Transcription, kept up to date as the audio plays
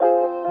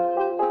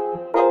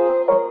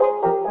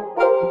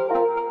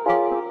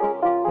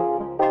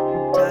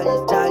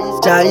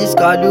Já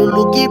escolhe o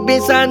look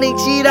pensando em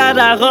tirar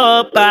a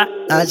roupa.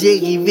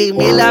 Lingerie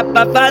vermelha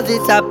pra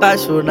fazer se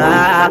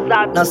apaixonar.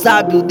 Não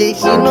sabe o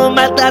destino,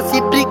 mas tá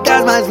sempre com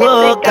as mais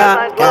loucas.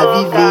 Quer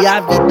viver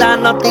a vida,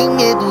 não tem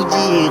medo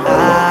de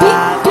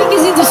errar.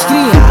 Piquezinho dos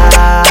cria.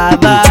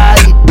 Vai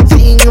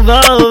se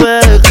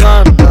envolver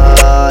com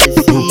nós,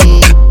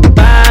 sim,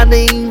 mas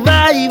nem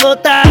vai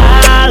voltar.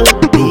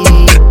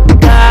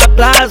 Liga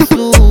pra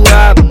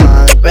sua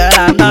mãe pra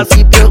ela não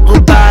se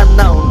preocupar,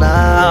 não,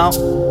 não.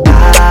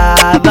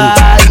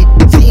 Vai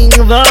se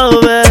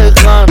envolver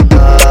com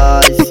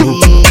nós,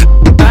 sim,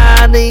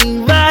 mas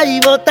nem vai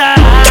voltar.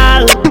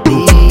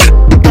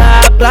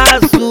 Liga pra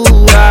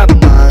sua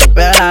mãe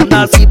pra ela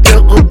não se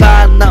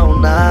preocupar, não,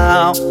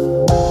 não.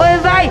 Oi,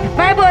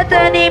 vai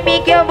botando em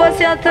mim que eu vou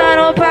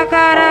sentando pra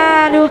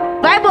caralho.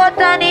 Vai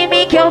botando em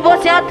mim que eu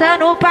vou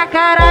sentando pra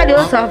caralho.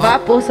 Só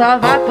vapor, só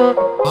vapor.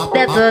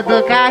 Dentro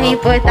do carrinho,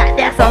 pois tá,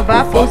 é só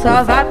vapor,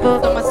 só vapor.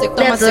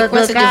 Dentro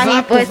do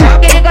carrinho, pois tá.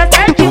 Que ele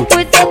gosta de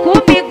muito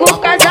comigo,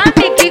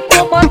 casame que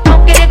com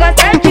montão. Que ele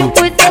gosta de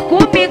muito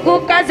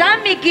comigo,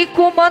 casame que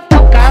com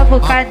montão.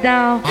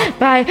 Cavucadão,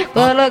 vai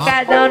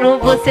colocadão no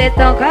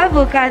bucetão,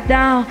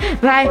 cavucadão.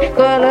 Vai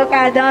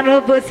colocadão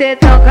no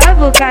bucetão,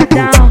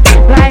 cavucadão.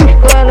 Vai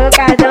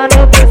colocadão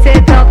no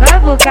bucetão,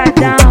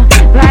 cavucadão.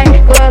 Vai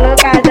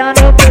colocadão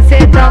no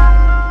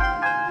bucetão.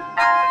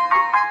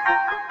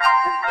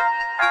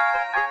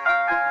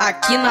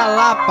 Aqui na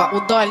Lapa,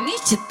 o Dollynho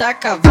te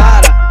taca a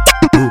vara.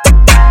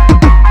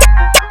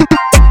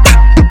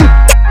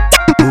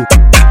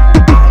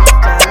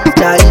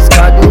 Já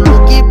escolhe o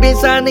look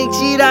pensando em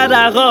tirar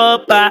a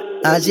roupa.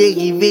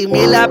 Lingerie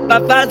vermelha pra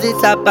fazer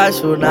se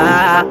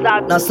apaixonar.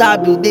 Não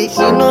sabe o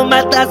destino,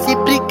 mas tá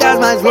sempre com as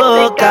mais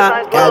loucas.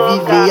 Quer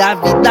viver a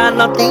vida,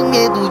 não tem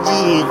medo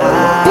de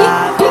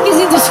errar.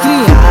 Piquezinho dos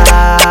cria.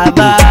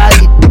 Vai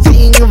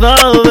se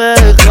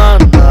envolver com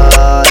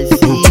nós,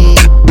 sim,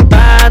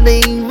 mas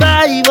nem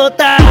vai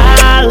voltar.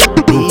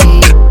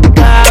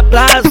 Liga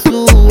pra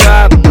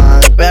sua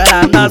mãe pra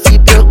ela não se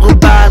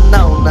preocupar,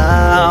 não,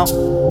 não.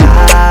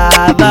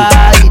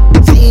 Vai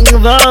se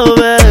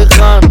envolver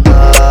com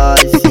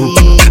nós,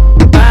 sim,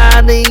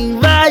 mas nem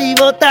vai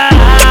voltar.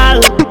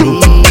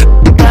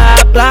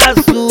 Liga pra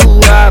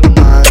sua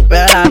mãe pra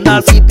ela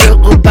não se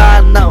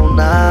preocupar, não,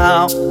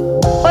 não.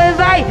 Oi,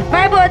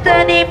 vai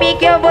botando em mim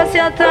que eu vou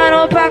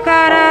sentando pra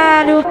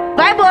caralho.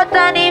 Vai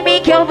botando em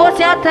mim que eu vou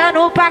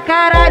sentando pra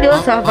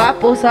caralho. Só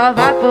vapor, só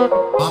vapor.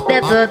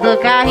 Dentro do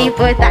carrinho,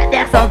 pois tá,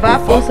 é só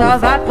vapor, só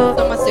vapor.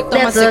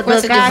 Dentro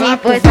do carrinho,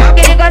 pois tá.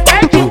 Que ele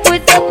gosta de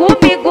muito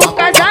comigo,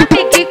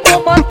 casame que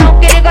com montão.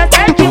 Que ele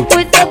gosta de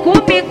muito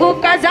comigo,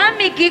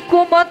 casame que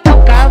com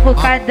montão.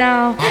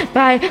 Cavucadão,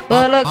 vai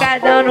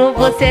colocadão no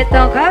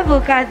bucetão,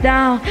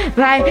 cavucadão.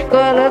 Vai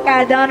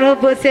colocadão no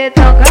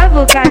bucetão,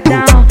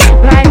 cavucadão.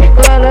 Vai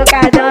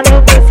colocadão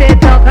no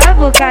bucetão,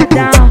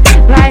 cavucadão.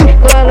 Vai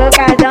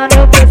colocadão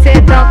no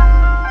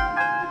bucetão.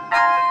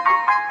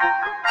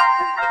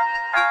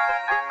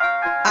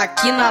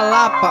 Aqui na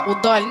Lapa, o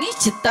Dollynho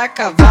te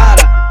taca a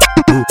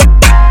vara.